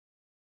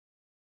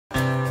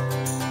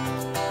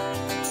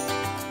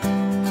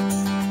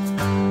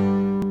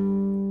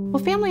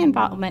family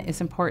involvement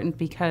is important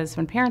because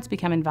when parents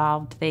become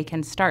involved, they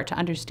can start to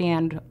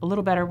understand a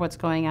little better what's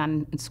going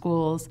on in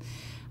schools.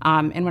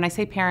 And when I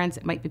say parents,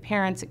 it might be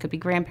parents, it could be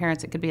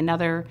grandparents, it could be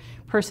another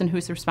person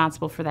who's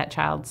responsible for that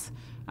child's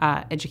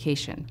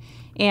education.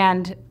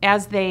 And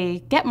as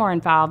they get more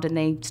involved and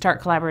they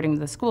start collaborating with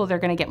the school, they're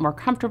going to get more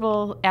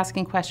comfortable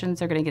asking questions,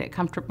 they're going to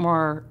get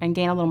more and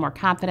gain a little more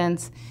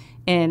confidence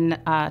in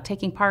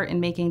taking part in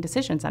making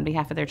decisions on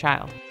behalf of their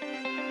child.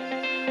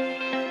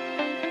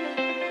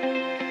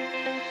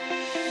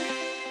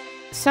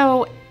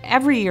 So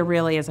every year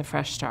really is a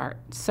fresh start.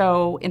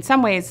 So in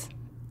some ways,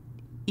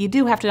 you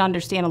do have to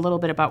understand a little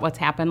bit about what's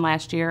happened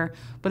last year,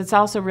 but it's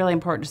also really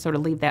important to sort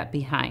of leave that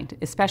behind,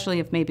 especially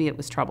if maybe it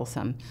was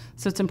troublesome.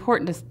 So it's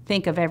important to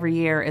think of every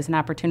year as an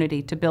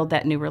opportunity to build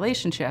that new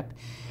relationship.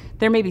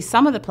 There may be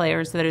some of the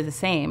players that are the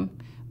same,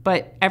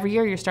 but every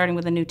year you're starting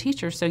with a new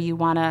teacher, so you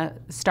want to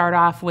start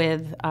off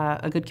with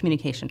a good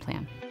communication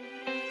plan.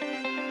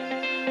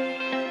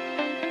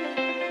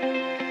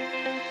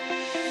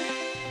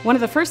 One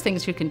of the first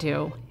things you can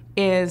do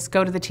is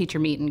go to the teacher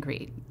meet and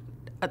greet.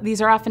 These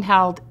are often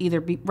held either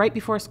right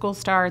before school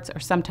starts or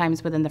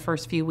sometimes within the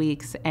first few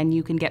weeks, and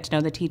you can get to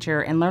know the teacher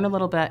and learn a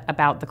little bit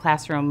about the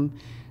classroom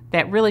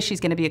that really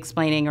she's going to be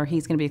explaining or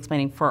he's going to be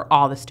explaining for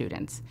all the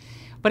students.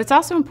 But it's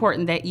also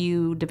important that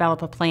you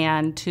develop a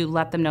plan to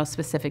let them know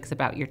specifics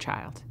about your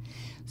child.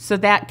 So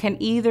that can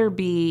either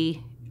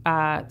be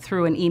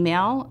through an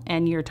email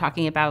and you're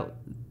talking about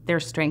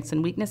their strengths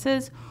and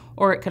weaknesses,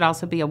 or it could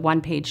also be a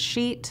one-page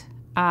sheet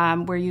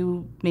where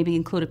you maybe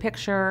include a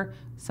picture,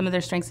 some of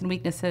their strengths and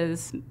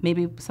weaknesses,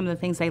 maybe some of the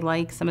things they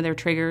like, some of their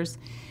triggers.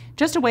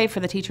 Just a way for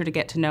the teacher to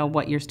get to know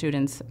what your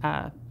students'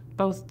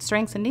 both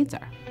strengths and needs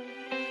are.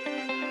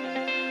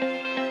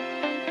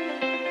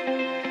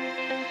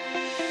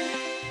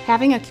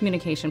 Having a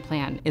communication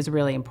plan is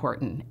really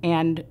important,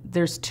 and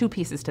there's two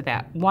pieces to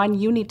that. One,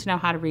 you need to know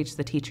how to reach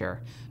the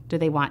teacher. Do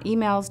they want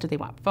emails? Do they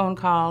want phone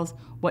calls?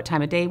 What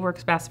time of day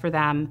works best for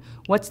them?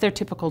 What's their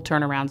typical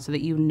turnaround so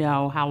that you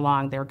know how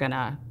long they're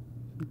gonna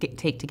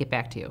take to get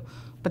back to you?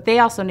 But they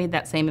also need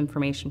that same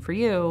information for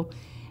you,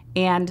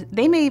 and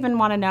they may even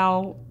want to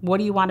know, what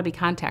do you want to be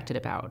contacted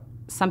about?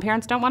 Some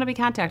parents don't want to be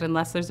contacted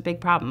unless there's a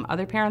big problem.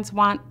 Other parents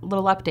want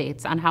little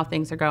updates on how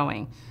things are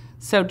going.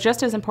 So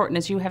just as important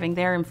as you having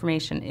their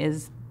information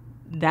is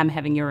them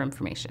having your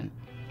information.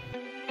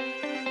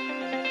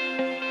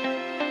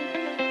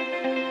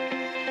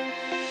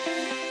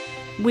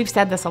 We've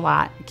said this a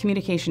lot,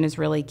 communication is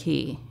really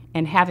key,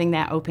 and having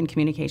that open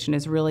communication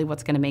is really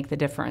what's going to make the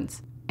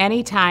difference.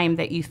 Anytime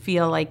that you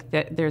feel like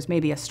that there's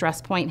maybe a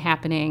stress point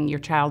happening, your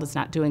child is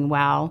not doing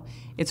well,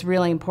 it's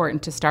really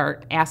important to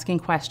start asking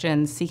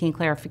questions, seeking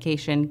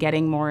clarification,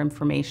 getting more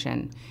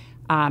information.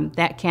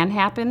 That can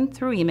happen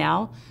through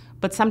email,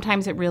 but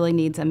sometimes it really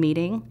needs a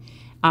meeting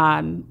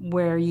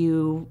where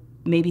you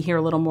maybe hear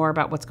a little more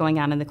about what's going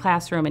on in the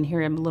classroom and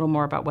hear a little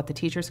more about what the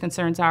teacher's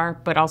concerns are,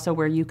 but also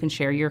where you can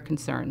share your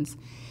concerns.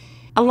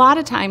 A lot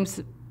of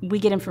times we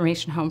get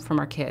information home from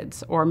our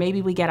kids, or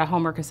maybe we get a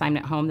homework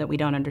assignment home that we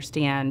don't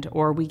understand,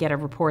 or we get a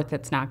report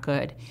that's not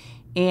good.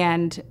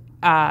 And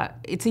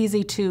it's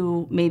easy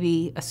to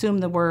maybe assume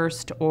the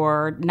worst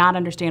or not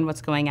understand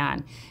what's going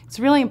on. It's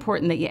really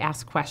important that you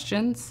ask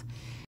questions.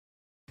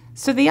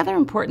 So the other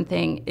important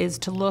thing is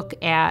to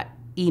look at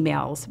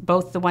emails,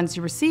 both the ones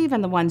you receive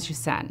and the ones you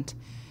send.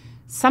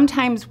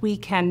 Sometimes we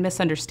can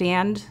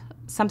misunderstand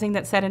something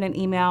that's said in an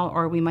email,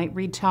 or we might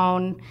read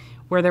tone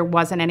where there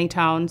wasn't any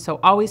tone, so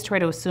always try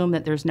to assume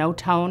that there's no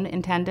tone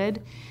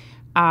intended.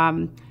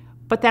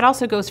 But that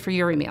also goes for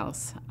your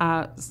emails.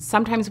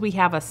 Sometimes we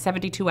have a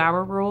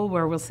 72-hour rule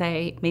where we'll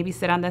say, maybe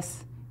sit on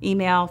this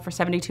email for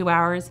 72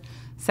 hours.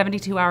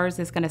 72 hours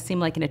is going to seem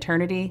like an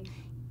eternity,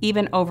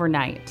 even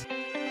overnight.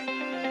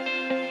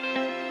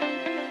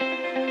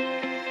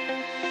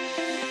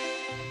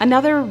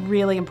 Another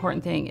really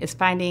important thing is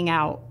finding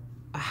out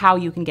how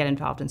you can get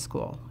involved in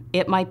school.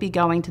 It might be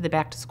going to the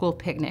back-to-school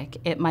picnic.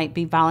 It might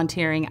be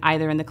volunteering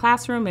either in the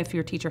classroom if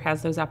your teacher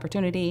has those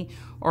opportunities,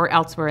 or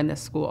elsewhere in the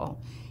school.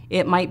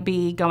 It might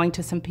be going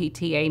to some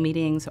PTA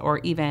meetings, or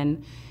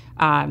even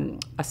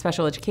a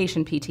special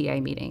education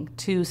PTA meeting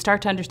to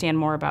start to understand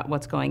more about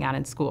what's going on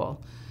in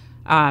school.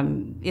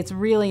 It's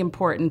really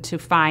important to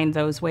find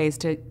those ways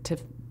to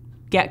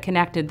get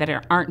connected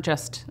that aren't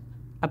just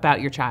about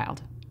your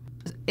child.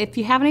 If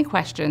you have any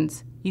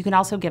questions, you can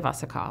also give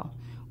us a call.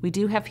 We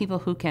do have people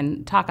who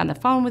can talk on the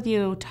phone with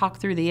you, talk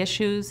through the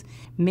issues,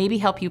 maybe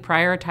help you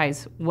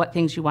prioritize what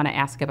things you want to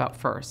ask about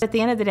first. At the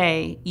end of the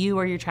day, you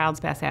are your child's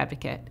best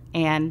advocate,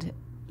 and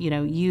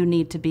you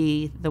need to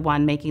be the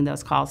one making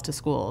those calls to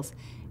schools.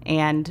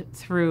 And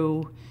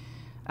through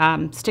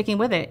sticking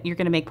with it, you're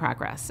going to make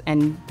progress,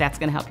 and that's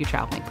going to help your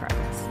child make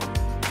progress.